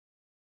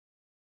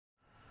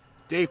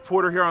Dave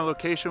Porter here on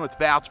location with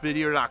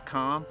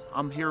VouchVideo.com.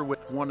 I'm here with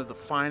one of the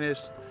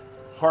finest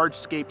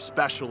hardscape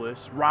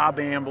specialists, Rob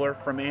Ambler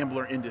from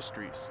Ambler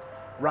Industries.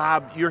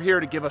 Rob, you're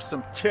here to give us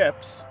some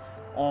tips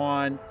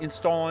on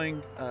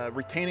installing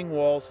retaining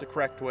walls the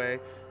correct way.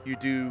 You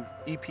do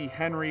EP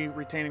Henry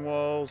retaining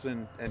walls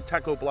and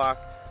Teco block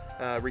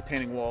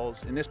retaining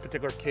walls. In this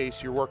particular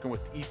case, you're working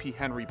with EP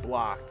Henry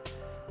block.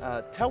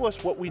 Tell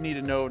us what we need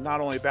to know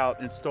not only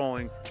about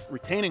installing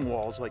retaining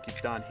walls like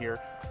you've done here,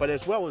 but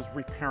as well as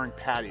repairing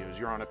patios.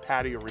 You're on a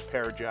patio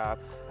repair job.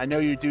 I know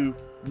you do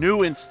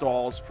new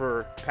installs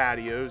for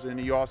patios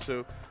and you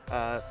also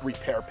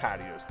repair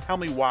patios. Tell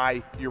me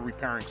why you're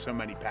repairing so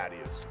many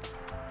patios.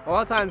 A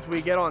lot of times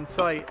we get on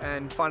site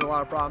and find a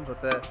lot of problems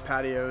with the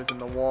patios and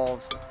the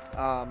walls.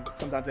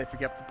 Sometimes they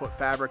forget to put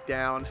fabric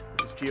down,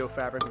 which is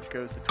geofabric, which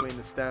goes between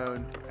the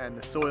stone and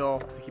the soil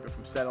to keep it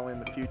from settling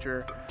in the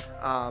future.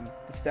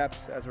 The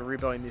steps, as we're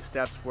rebuilding these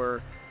steps,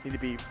 need to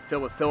be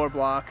filled with filler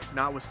block,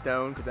 not with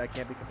stone, because that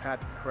can't be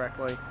compacted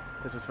correctly.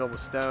 This was filled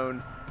with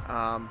stone.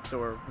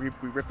 So we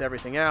ripped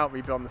everything out,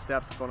 rebuilding the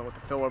steps, filling it with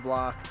the filler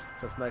block,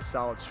 so it's a nice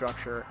solid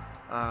structure.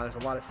 There's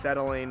a lot of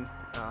settling.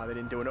 They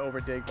didn't do an over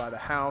dig by the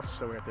house,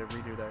 so we have to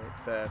redo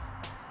the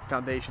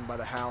foundation by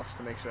the house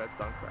to make sure that's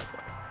done correctly.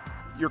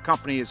 Your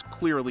company is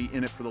clearly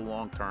in it for the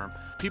long term.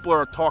 People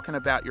are talking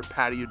about your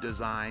patio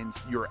designs,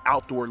 your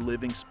outdoor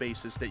living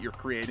spaces that you're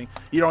creating.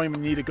 You don't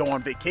even need to go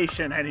on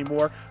vacation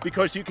anymore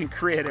because you can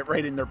create it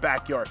right in their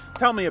backyard.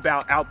 Tell me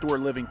about outdoor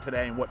living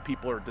today and what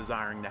people are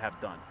desiring to have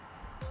done.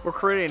 We're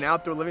creating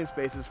outdoor living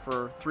spaces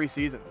for 3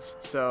 seasons.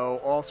 So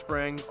all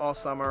spring, all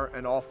summer,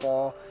 and all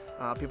fall,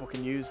 people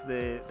can use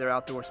their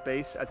outdoor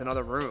space as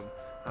another room.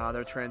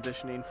 They're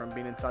transitioning from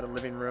being inside a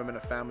living room and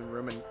a family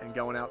room and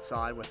going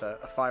outside with a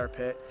fire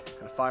pit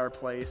and a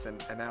fireplace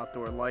and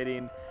outdoor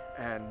lighting,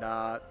 and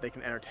they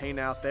can entertain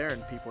out there,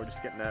 and people are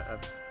just getting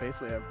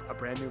basically a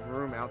brand new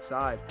room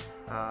outside,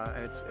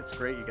 and it's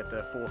great. You get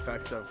the full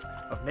effects of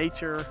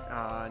nature,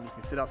 and you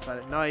can sit outside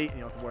at night and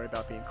you don't have to worry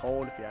about being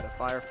cold. If you had a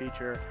fire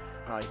feature,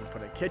 you can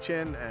put in a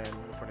kitchen, and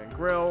we'll put in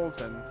grills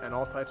and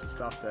all types of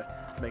stuff to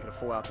make it a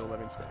full outdoor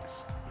living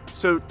space.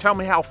 So tell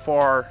me how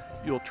far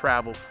you'll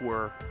travel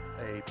for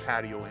a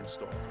patio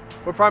install.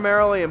 We're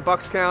primarily in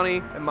Bucks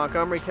County and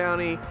Montgomery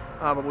County,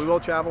 but we will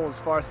travel as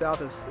far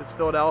south as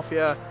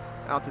Philadelphia,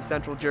 out to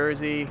central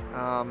Jersey,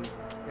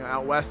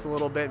 out west a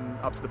little bit, and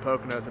up to the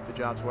Poconos if the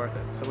job's worth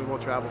it. So we will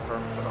travel for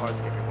the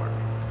hardscaping work.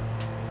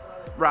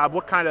 Rob,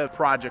 what kind of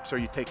projects are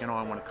you taking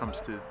on when it comes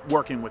to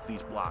working with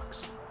these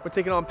blocks? We're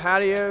taking on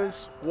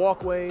patios,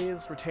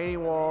 walkways,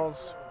 retaining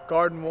walls,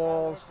 garden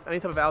walls, any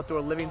type of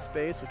outdoor living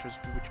space, which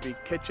would be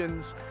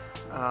kitchens,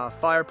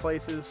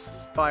 fireplaces,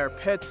 fire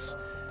pits,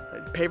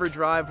 paver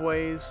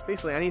driveways,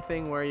 basically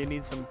anything where you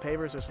need some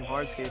pavers or some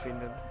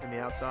hardscaping in the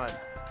outside.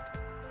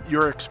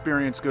 Your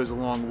experience goes a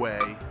long way.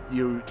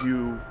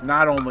 You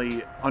not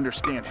only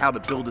understand how to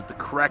build it the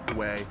correct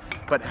way,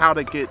 but how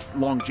to get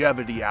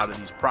longevity out of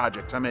these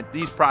projects. I mean,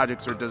 these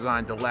projects are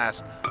designed to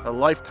last a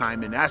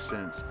lifetime in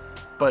essence,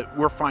 but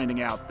we're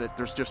finding out that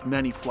there's just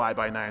many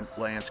fly-by-night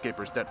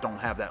landscapers that don't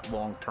have that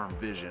long-term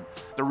vision.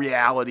 The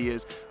reality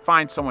is,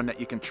 find someone that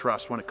you can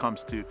trust when it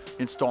comes to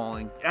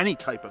installing any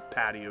type of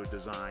patio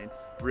design,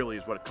 really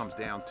is what it comes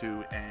down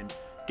to, and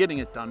getting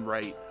it done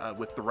right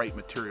with the right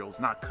materials,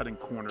 not cutting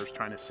corners,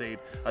 trying to save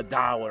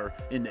 $1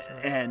 in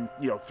the end,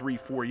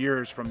 3-4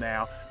 years from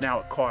now. Now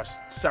it costs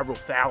several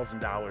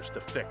 $1,000s to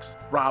fix.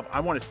 Rob, I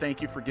want to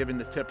thank you for giving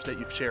the tips that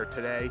you've shared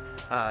today.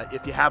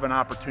 If you have an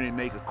opportunity to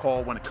make a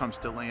call when it comes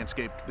to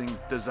landscaping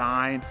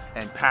design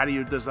and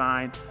patio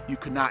design, you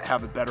could not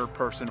have a better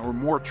person or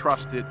more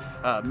trusted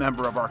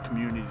member of our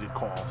community to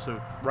call.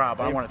 So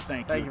Rob, I want to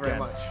thank you again. Thank you very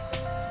much.